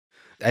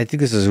I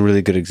think this is a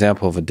really good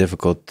example of a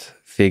difficult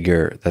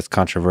figure that's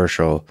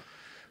controversial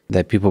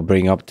that people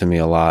bring up to me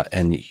a lot,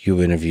 and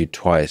you interviewed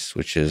twice,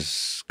 which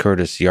is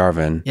Curtis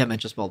Yarvin. Yeah,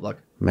 Mencius Moldbug.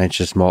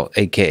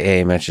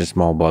 AKA Mencius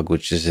Moldbug,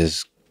 which is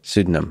his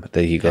pseudonym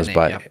that he goes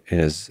by in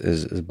his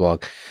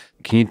blog.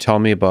 Can you tell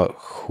me about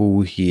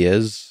who he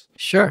is?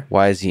 Sure.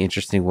 Why is he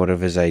interesting? What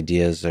of his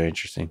ideas are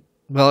interesting?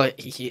 Well,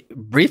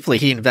 briefly,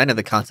 he invented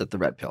the concept of the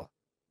red pill.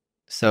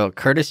 So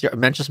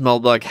Mencius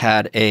Moldbug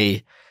had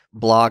a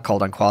blog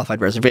called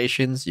Unqualified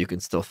Reservations. You can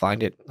still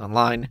find it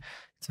online.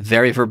 It's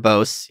very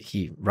verbose.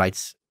 He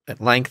writes at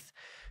length,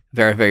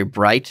 very, very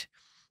bright.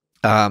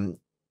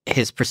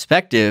 His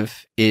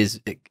perspective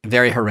is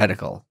very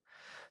heretical.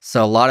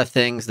 So a lot of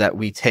things that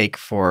we take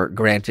for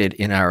granted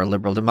in our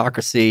liberal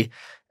democracy,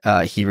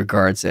 he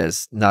regards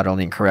as not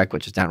only incorrect,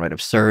 which is downright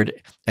absurd,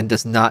 and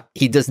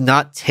he does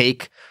not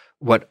take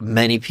what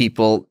many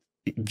people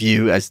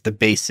view as the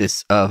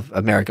basis of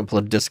American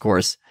political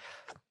discourse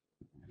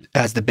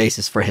as the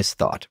basis for his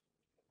thought.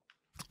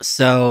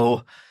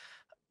 So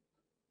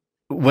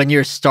when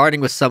you're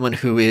starting with someone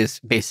who is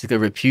basically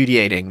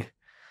repudiating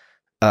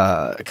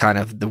kind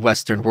of the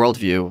Western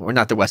worldview, or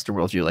not the Western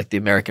worldview, like the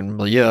American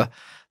milieu,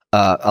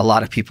 a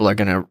lot of people are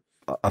going to,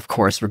 of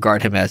course,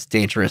 regard him as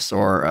dangerous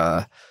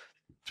or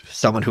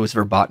someone who is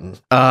verboten.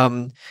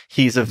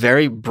 He's a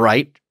very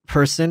bright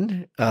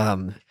person.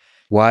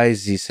 Why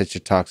is he such a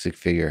toxic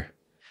figure?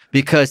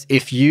 Because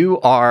if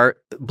you are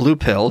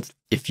blue-pilled,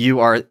 if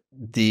you are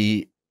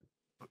the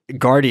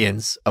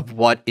guardians of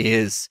what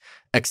is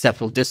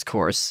acceptable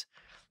discourse,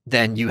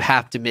 then you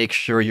have to make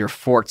sure your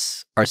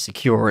forts are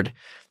secured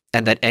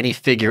and that any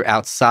figure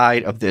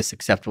outside of this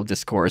acceptable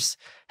discourse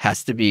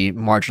has to be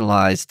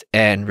marginalized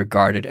and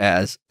regarded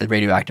as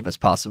radioactive as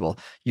possible.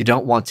 You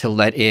don't want to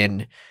let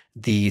in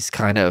these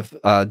kind of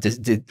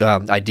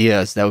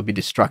ideas that would be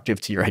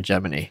destructive to your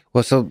hegemony.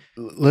 Well, so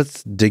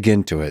let's dig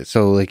into it.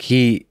 So like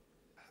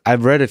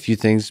I've read a few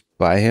things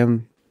by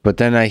him, but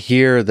then I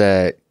hear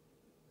that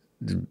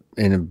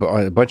in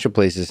a bunch of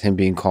places, him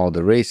being called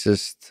a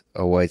racist,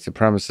 a white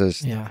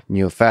supremacist,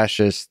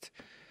 neo-fascist,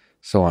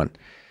 so on.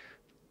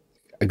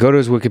 I go to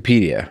his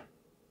Wikipedia.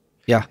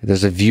 Yeah.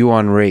 There's a view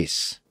on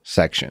race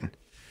section.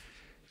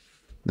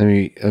 Let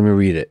me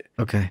read it.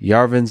 Okay.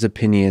 Yarvin's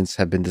opinions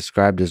have been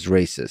described as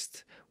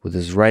racist, with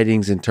his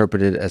writings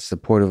interpreted as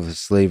supportive of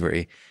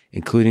slavery,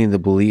 including the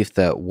belief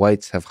that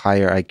whites have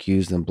higher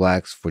IQs than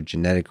blacks for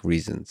genetic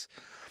reasons.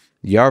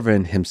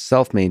 Yarvin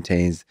himself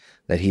maintains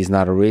that he's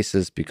not a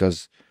racist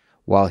because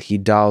while he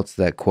doubts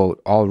that,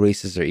 quote, all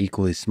races are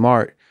equally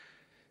smart,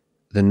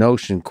 the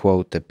notion,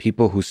 quote, that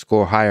people who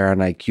score higher on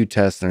IQ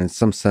tests are in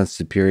some sense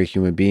superior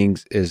human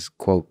beings is,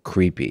 quote,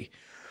 creepy.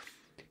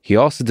 He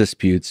also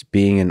disputes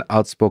being an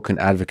outspoken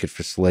advocate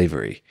for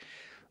slavery,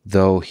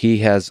 though he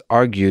has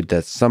argued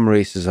that some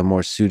races are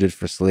more suited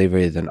for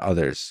slavery than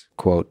others.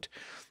 Quote,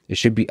 it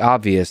should be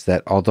obvious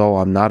that although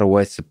I'm not a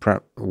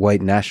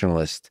white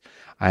nationalist,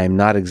 I am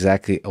not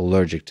exactly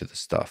allergic to the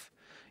stuff.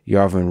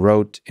 Yarvin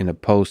wrote in a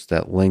post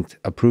that linked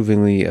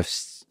approvingly of,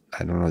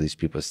 I don't know these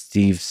people,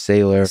 Steve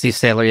Saylor. Steve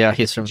Saylor, yeah,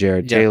 he's from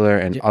Jared Taylor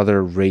and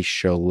other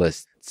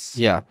racialists.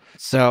 Yeah.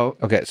 So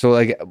okay, so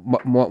like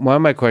one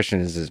of my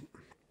questions is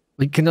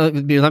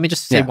let me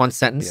just say one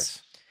sentence.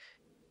 Yes.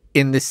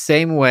 In the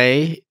same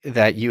way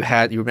that you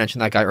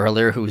mentioned that guy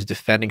earlier who was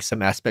defending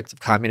some aspects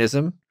of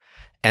communism,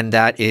 and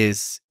that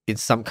is in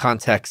some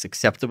contexts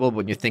acceptable.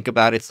 When you think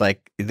about it, it's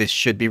like this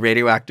should be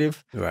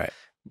radioactive. Right.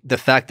 The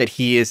fact that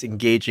he is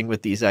engaging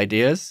with these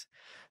ideas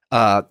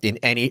in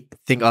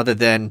anything other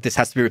than this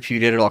has to be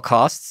repudiated at all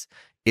costs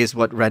is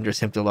what renders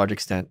him to a large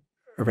extent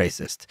a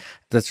racist.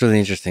 That's really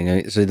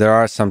interesting. So there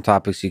are some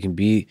topics you can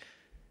be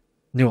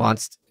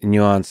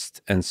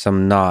nuanced and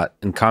some not.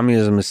 And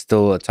communism is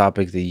still a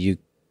topic that you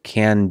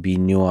can be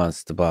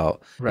nuanced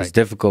about. Right. It's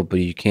difficult, but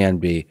you can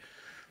be.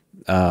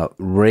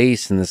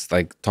 Race and this,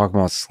 like talking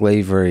about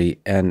slavery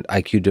and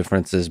IQ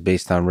differences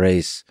based on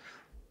race,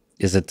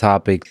 is a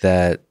topic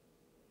that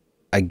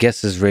I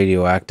guess is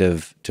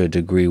radioactive to a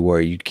degree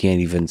where you can't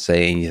even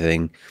say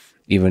anything,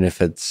 even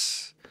if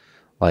it's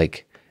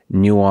like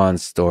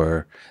nuanced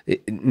or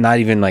not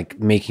even like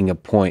making a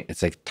point.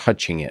 It's like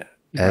touching it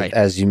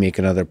as you make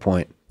another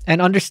point.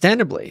 And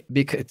understandably,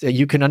 because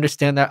you can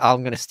understand that.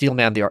 I'm going to steel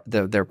man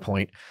their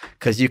point,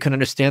 because you can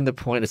understand the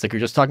point. It's like you're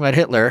just talking about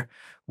Hitler.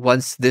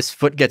 Once this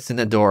foot gets in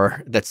the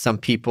door that some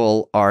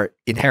people are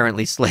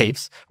inherently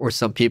slaves or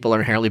some people are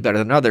inherently better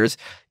than others,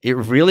 it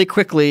really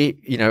quickly,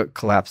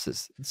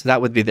 collapses. So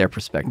that would be their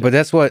perspective. But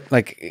that's what,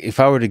 like, if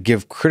I were to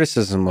give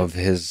criticism of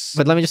his...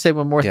 But let me just say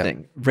one more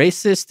thing.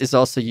 Racist is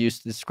also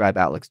used to describe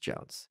Alex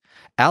Jones.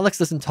 Alex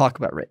doesn't talk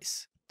about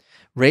race.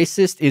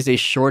 Racist is a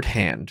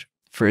shorthand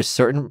for a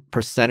certain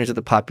percentage of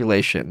the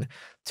population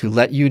to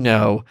let you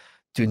know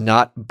do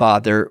not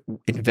bother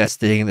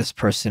investigating this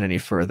person any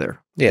further.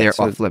 Yeah, They're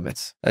so off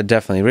limits.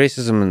 Definitely.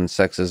 Racism and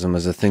sexism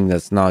is a thing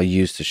that's now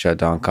used to shut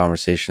down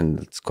conversation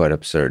that's quite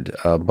absurd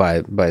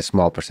by a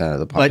small percent of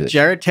the population. But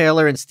Jared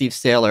Taylor and Steve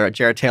Saylor,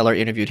 Jared Taylor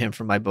interviewed him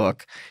for my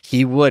book.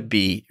 He would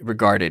be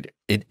regarded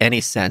in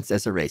any sense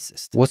as a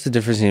racist. What's the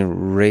difference between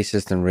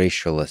racist and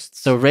racialists?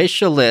 So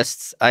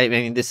racialists, I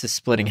mean, this is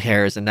splitting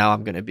hairs, and now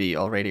I'm going to be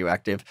all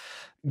radioactive.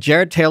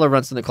 Jared Taylor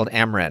runs something called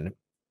AMREN.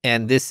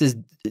 And this is,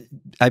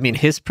 I mean,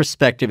 his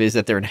perspective is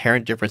that there are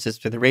inherent differences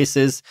between the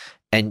races,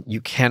 and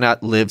you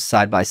cannot live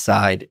side by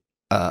side.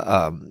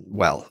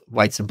 Well,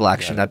 whites and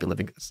blacks should not be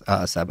living side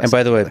by side. And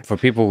by the way, for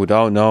people who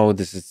don't know,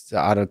 this is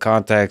out of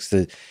context.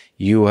 That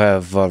you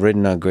have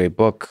written a great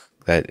book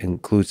that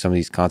includes some of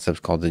these concepts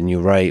called The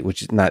New Right,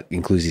 which is not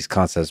includes these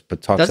concepts,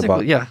 but talks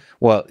about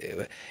well,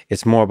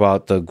 it's more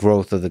about the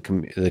growth of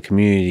the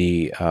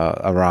community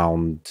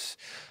around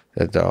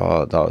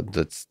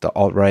the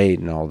alt-right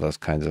and all those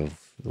kinds of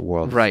the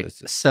world. Right.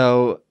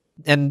 So,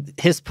 and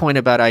his point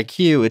about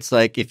IQ, it's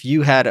like if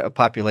you had a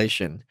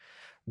population,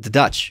 the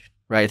Dutch,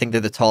 right? I think they're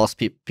the tallest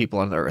people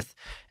on earth.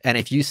 And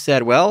if you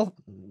said, well,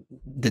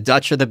 the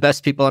Dutch are the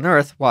best people on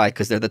earth, why?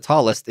 Because they're the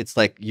tallest. It's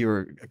like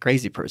you're a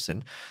crazy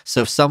person.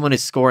 So if someone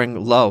is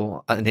scoring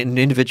low, an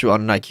individual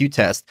on an IQ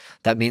test,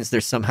 that means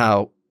they're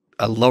somehow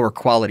a lower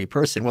quality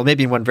person. Well,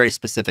 maybe in one very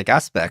specific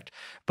aspect,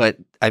 but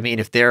I mean,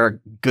 if they're a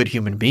good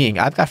human being,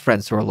 I've got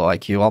friends who are low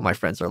IQ. All my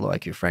friends are low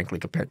IQ, frankly,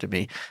 compared to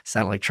me.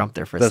 Sounded like Trump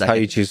there for a second. That's how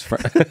you choose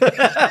friends.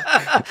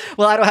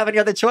 Well, I don't have any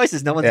other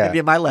choices. No one's going to be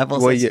at my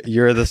level. Well,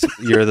 you're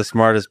the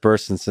smartest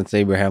person since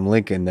Abraham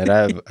Lincoln that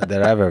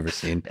I've ever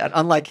seen. And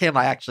unlike him,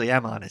 I actually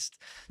am honest.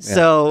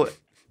 Yeah.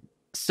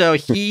 So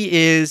he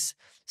is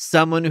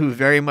someone who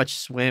very much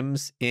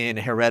swims in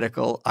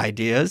heretical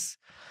ideas.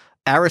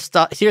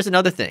 Aristotle, here's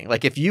another thing.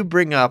 Like if you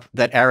bring up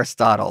that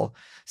Aristotle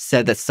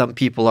said that some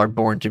people are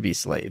born to be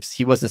slaves,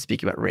 he wasn't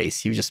speaking about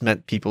race. He just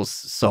meant people's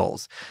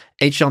souls.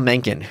 H.L.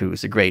 Mencken,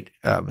 who's a great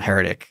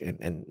heretic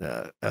and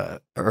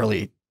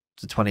early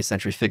 20th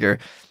century figure,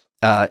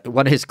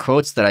 one of his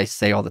quotes that I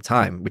say all the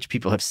time, which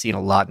people have seen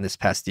a lot in this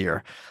past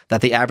year,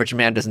 that the average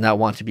man does not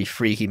want to be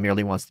free. He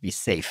merely wants to be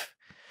safe.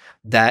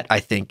 That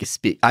I think is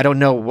I don't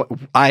know.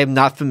 I am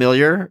not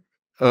familiar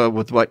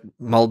with what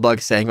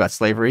Moldbug's saying about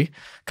slavery,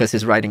 because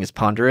his writing is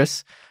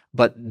ponderous,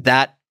 but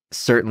that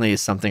certainly is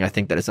something I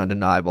think that is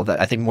undeniable, that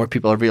I think more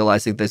people are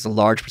realizing there's a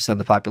large percent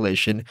of the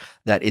population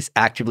that is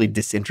actively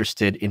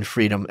disinterested in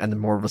freedom and the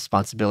more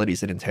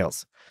responsibilities it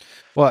entails.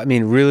 Well, I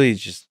mean, really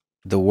just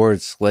the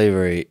word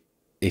slavery,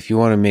 if you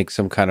want to make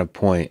some kind of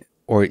point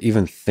or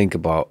even think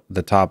about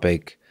the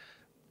topic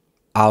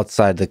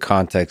outside the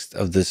context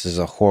of this is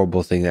a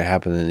horrible thing that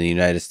happened in the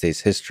United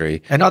States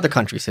history. And other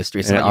countries'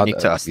 history. It's not unique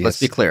to us. Yes, let's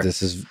be clear.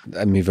 This is,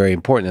 I mean, very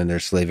important, and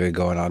there's slavery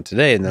going on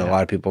today. And then a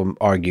lot of people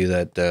argue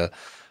that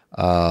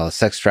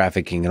sex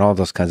trafficking and all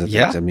those kinds of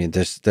things. I mean,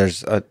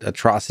 there's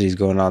atrocities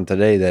going on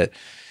today that,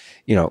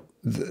 you know,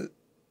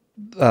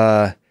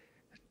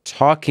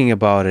 talking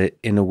about it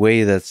in a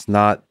way that's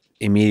not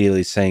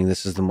immediately saying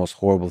this is the most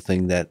horrible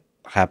thing that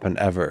happened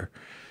ever.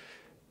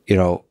 You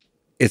know,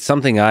 it's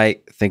something I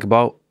think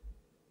about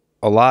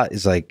a lot.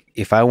 Is like,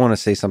 if I want to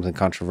say something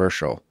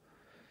controversial,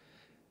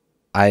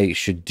 I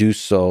should do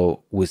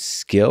so with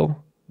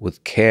skill,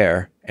 with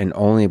care, and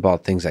only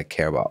about things I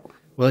care about.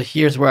 Well,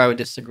 here's where I would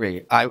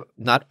disagree.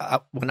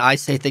 When I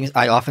say things,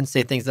 I often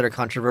say things that are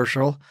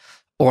controversial,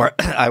 or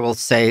I will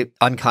say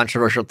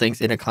uncontroversial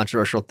things in a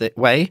controversial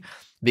way,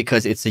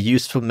 because it's a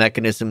useful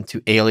mechanism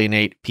to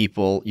alienate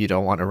people you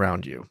don't want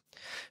around you.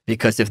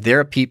 Because if there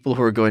are people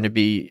who are going to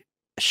be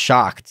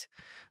shocked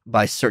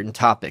by certain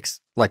topics,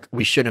 like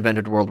we shouldn't have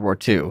ended World War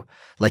II,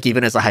 like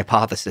even as a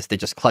hypothesis, they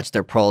just clutch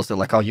their pearls. They're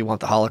like, oh, you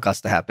want the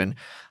Holocaust to happen.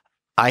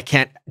 I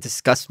can't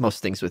discuss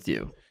most things with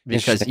you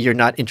because you're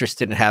not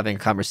interested in having a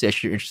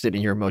conversation. You're interested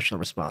in your emotional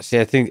response. See,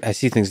 I think I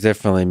see things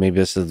differently. Maybe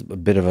this is a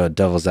bit of a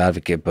devil's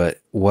advocate,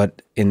 but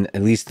what in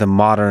at least the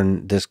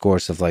modern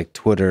discourse of like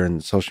Twitter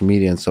and social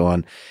media and so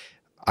on,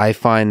 I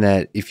find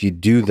that if you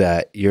do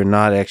that, you're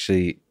not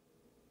actually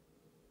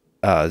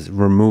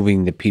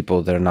removing the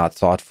people that are not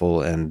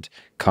thoughtful and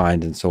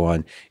kind and so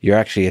on. You're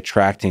actually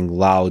attracting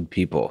loud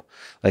people.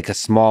 Like a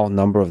small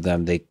number of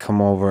them, they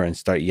come over and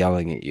start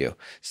yelling at you.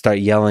 Start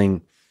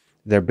yelling.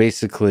 They're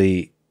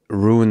basically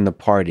ruin the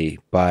party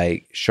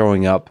by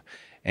showing up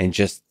and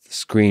just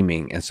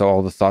screaming. And so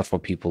all the thoughtful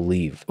people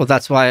leave. Well,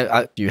 that's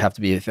why you have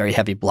to be a very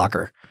heavy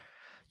blocker.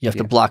 You have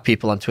to block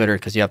people on Twitter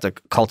because you have to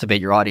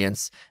cultivate your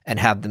audience and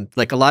have them,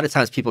 like a lot of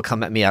times people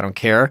come at me, I don't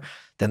care.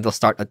 Then they'll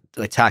start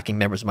attacking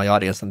members of my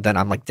audience. And then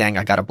I'm like, dang,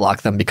 I got to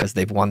block them because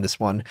they've won this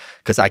one,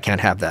 because I can't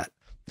have that.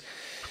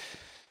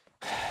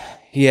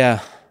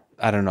 Yeah.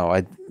 I don't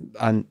know.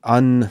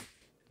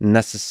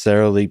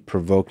 Unnecessarily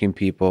provoking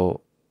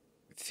people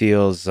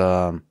feels...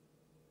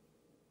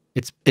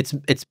 This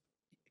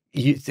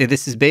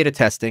is beta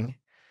testing.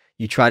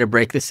 You try to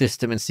break the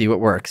system and see what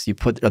works. You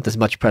put up as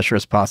much pressure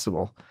as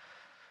possible.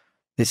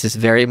 This is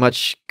very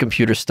much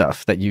computer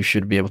stuff that you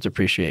should be able to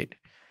appreciate.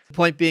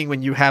 Point being,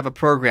 when you have a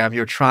program,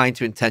 you're trying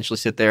to intentionally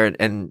sit there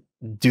and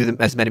do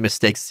as many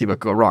mistakes to see what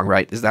go wrong,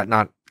 right? Is that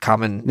not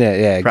common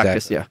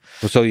practice? Exactly.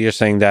 Yeah. So you're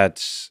saying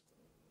that's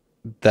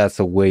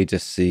a way to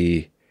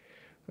see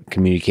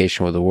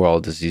communication with the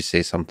world, is you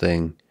say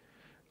something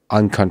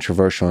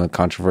uncontroversial in a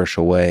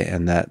controversial way,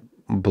 and that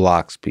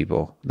blocks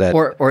people. That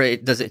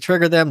does it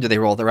trigger them? Do they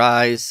roll their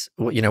eyes?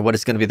 What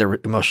is going to be their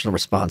emotional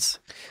response?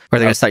 Are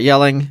they going to start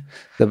yelling?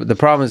 The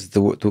problem is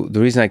the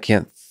reason I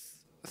can't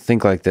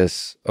think like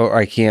this, or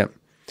I can't,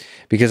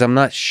 because I'm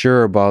not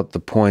sure about the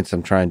points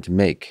I'm trying to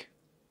make.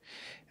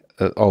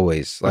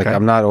 Always, like, okay.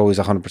 I'm not always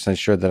 100%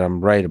 sure that I'm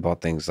right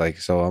about things. Like,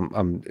 so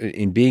I'm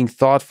in being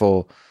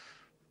thoughtful,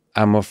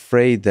 I'm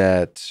afraid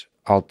that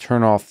I'll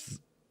turn off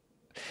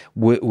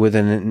with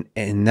an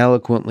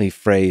ineloquently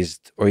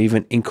phrased or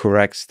even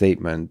incorrect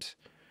statement.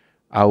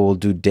 I will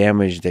do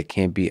damage that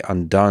can't be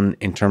undone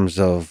in terms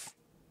of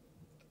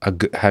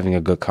having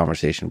a good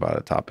conversation about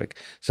a topic.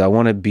 So I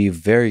want to be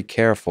very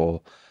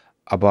careful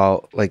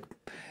about, like,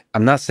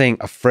 I'm not saying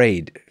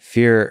afraid.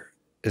 Fear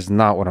is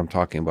not what I'm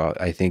talking about.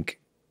 I think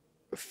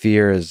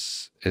fear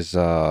is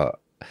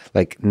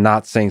like,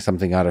 not saying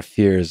something out of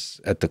fear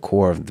is at the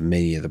core of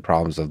many of the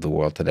problems of the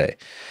world today.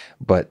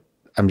 But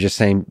I'm just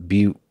saying,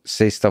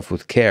 say stuff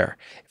with care.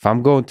 If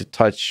I'm going to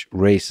touch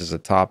race as a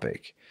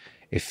topic,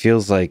 it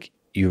feels like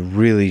you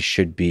really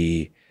should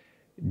be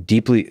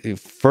deeply,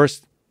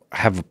 first,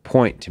 have a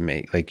point to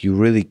make. Like, you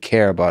really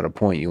care about a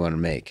point you want to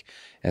make.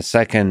 And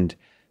second,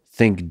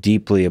 think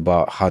deeply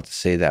about how to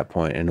say that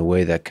point in a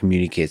way that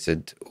communicates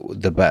it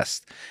the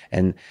best.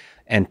 And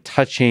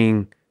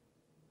touching,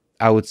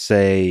 I would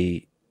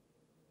say,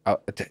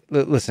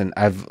 listen,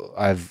 I've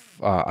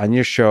on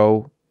your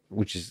show,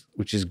 which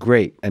is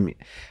great. I mean,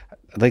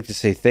 I'd like to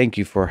say thank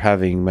you for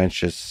having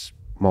Mencius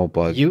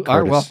Moldbug. You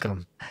are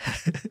welcome.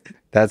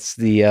 That's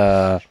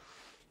the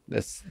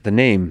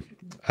name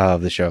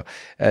of the show.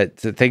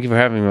 Thank you for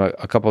having me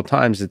a couple of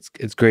times.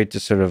 It's great to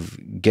sort of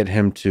get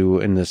him to,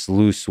 in this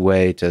loose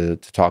way, to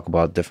talk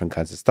about different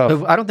kinds of stuff.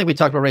 But I don't think we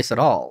talked about race at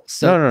all.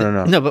 So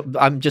No. No,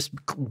 but I'm just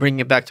bringing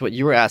it back to what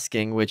you were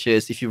asking, which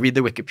is, if you read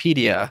the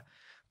Wikipedia,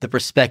 the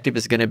perspective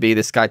is going to be,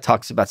 this guy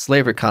talks about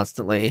slavery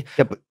constantly,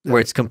 where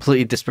it's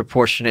completely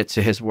disproportionate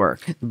to his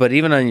work. But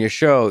even on your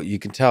show, you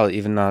can tell,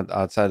 even not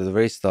outside of the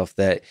race stuff,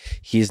 that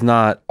he's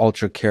not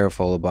ultra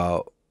careful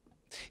about.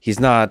 He's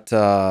not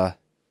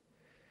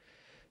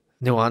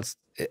nuanced.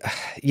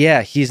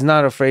 Yeah, he's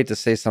not afraid to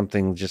say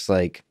something, just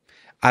like,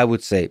 I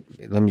would say,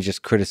 let me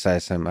just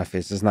criticize him.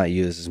 This is not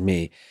you, this is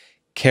me.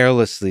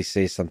 Carelessly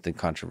say something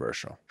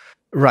controversial.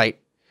 Right.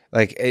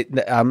 Like,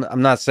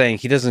 I'm not saying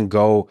he doesn't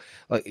go,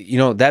 like,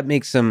 that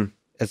makes him,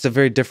 it's a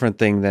very different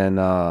thing than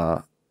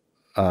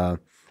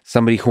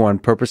somebody who on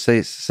purpose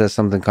says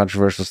something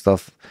controversial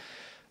stuff,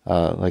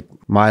 like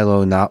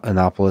Milo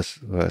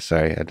Yiannopoulos.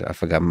 Sorry, I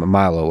forgot,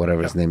 Milo,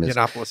 whatever his name is.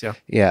 Yiannopoulos, yeah.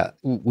 Yeah,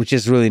 which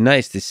is really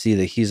nice to see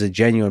that he's a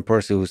genuine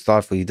person who's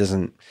thoughtful. He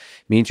doesn't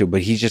mean to,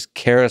 but he just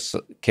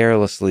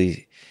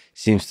carelessly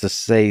seems to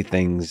say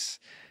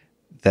things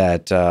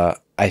that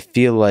I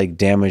feel like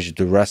damage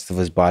the rest of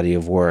his body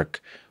of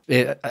work.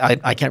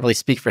 I can't really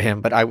speak for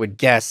him, but I would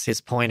guess his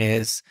point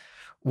is,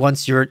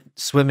 once you're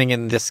swimming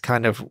in this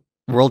kind of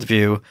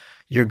worldview,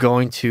 you're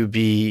going to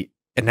be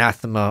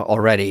anathema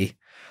already.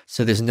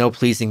 So there's no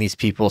pleasing these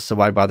people. So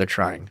why bother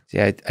trying?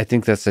 Yeah, I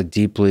think that's a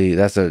deeply,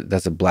 that's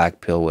a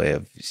black pill way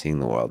of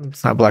seeing the world.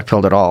 It's not black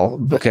pilled at all.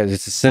 Because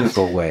it's a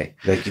cynical way.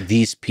 Like,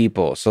 these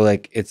people. So,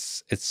 like,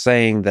 it's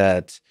saying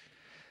that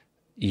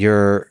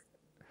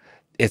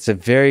it's a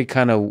very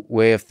kind of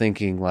way of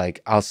thinking,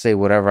 like, I'll say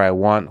whatever I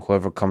want,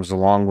 whoever comes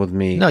along with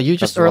me. No, you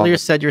just earlier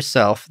said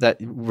yourself that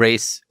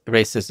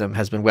racism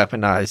has been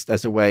weaponized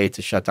as a way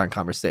to shut down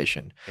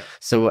conversation. Yeah.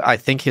 So I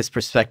think his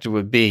perspective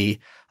would be,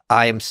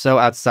 I am so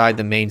outside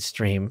the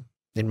mainstream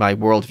in my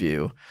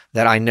worldview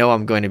that I know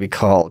I'm going to be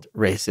called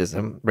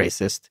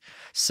racist.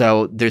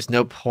 So there's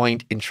no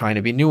point in trying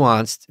to be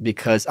nuanced,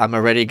 because I'm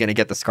already going to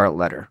get the scarlet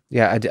letter.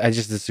 Yeah, I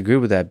just disagree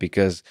with that,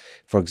 because,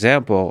 for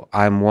example,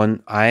 I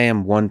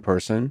am one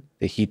person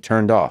that he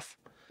turned off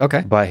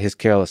by his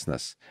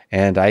carelessness.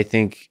 And I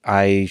think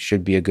I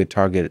should be a good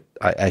target.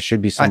 I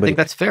should be somebody. I think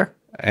that's fair.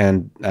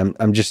 And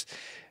I'm just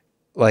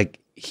like,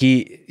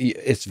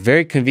 it's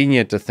very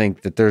convenient to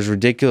think that there's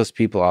ridiculous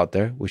people out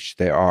there, which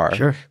there are,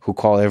 sure, who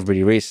call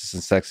everybody racist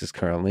and sexist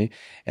currently,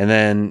 and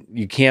then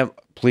you can't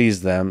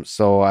please them,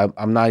 so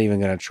I'm not even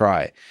going to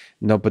try.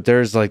 No, but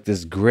there's like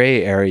this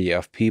gray area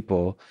of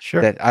people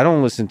that I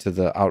don't listen to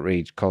the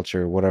outrage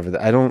culture, whatever.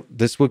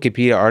 This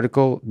Wikipedia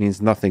article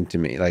means nothing to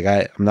me. Like,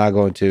 I'm not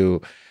going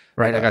to.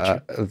 Right, I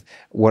got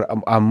you.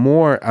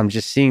 I'm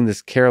just seeing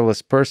this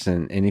careless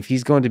person, and if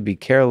he's going to be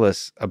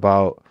careless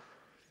about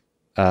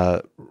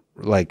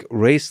like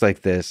race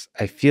like this,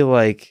 I feel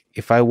like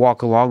if I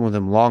walk along with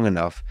him long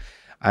enough,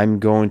 I'm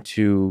going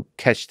to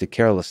catch the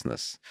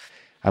carelessness.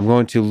 I'm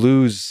going to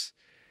lose,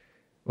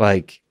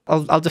 like,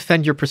 I'll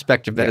defend your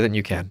perspective better than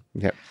you can.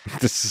 Yeah,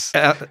 this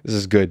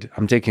is good.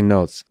 I'm taking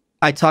notes.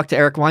 I talked to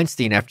Eric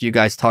Weinstein after you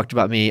guys talked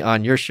about me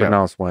on your show.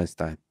 Pronounced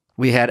Weinstein.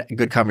 we had a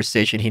good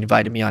conversation. He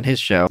invited me on his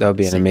show. That would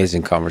be an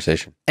amazing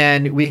conversation.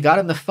 And we got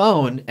on the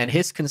phone, and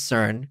his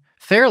concern,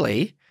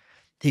 fairly,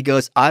 he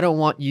goes, I don't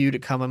want you to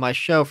come on my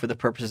show for the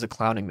purposes of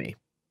clowning me.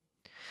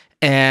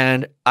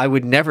 And I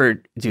would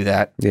never do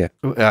that. Yeah.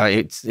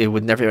 It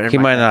would never. He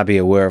might not be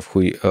aware of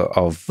who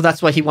of. Well,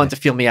 that's why he wanted to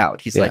feel me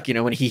out. He's like,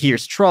 when he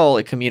hears troll,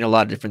 it can mean a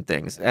lot of different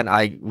things. And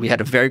we had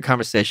a very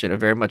conversation.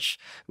 It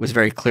was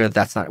very clear that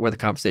that's not where the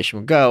conversation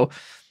would go.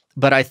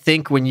 But I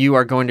think when you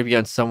are going to be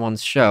on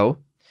someone's show,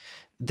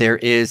 there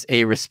is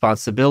a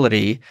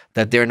responsibility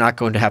that they're not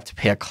going to have to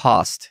pay a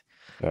cost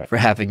for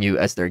having you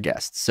as their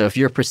guest. So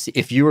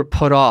if you were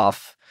put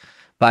off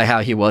by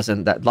how he was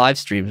in that live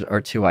stream or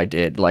two I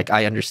did, like,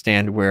 I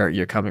understand where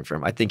you're coming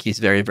from. I think he's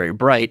very, very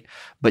bright,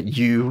 but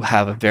you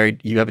have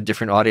a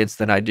different audience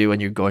than I do,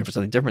 and you're going for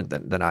something different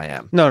than I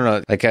am.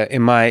 No. Like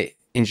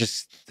in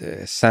just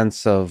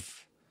sense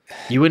of,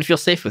 you wouldn't feel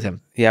safe with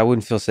him. Yeah, I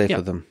wouldn't feel safe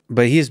with him.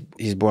 But he's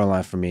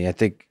borderline for me. I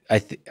think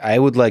I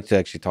would like to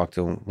actually talk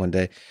to him one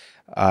day.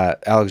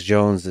 Alex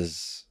Jones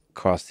is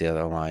across the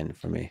other line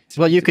for me.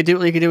 Well, you could do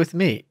what you could do with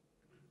me.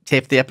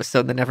 Tape the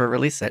episode and then never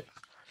release it.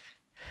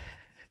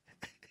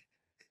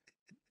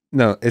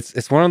 No,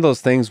 it's one of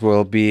those things where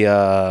it'll be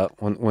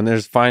when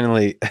there's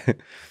finally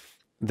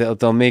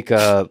they'll make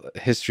a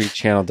History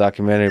Channel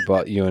documentary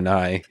about you and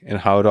I and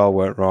how it all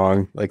went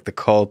wrong, like the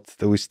cult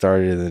that we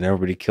started and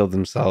everybody killed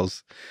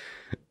themselves,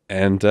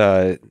 and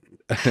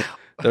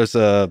there's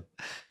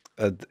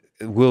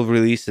we'll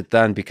release it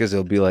then because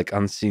it'll be like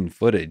unseen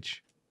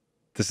footage.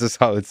 This is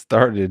how it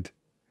started.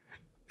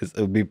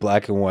 It'll be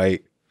black and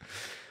white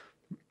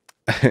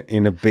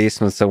in a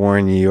basement somewhere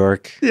in New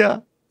York.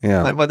 Yeah.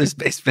 Yeah. My mother's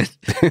basement.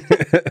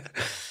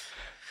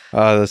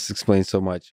 This explains so much.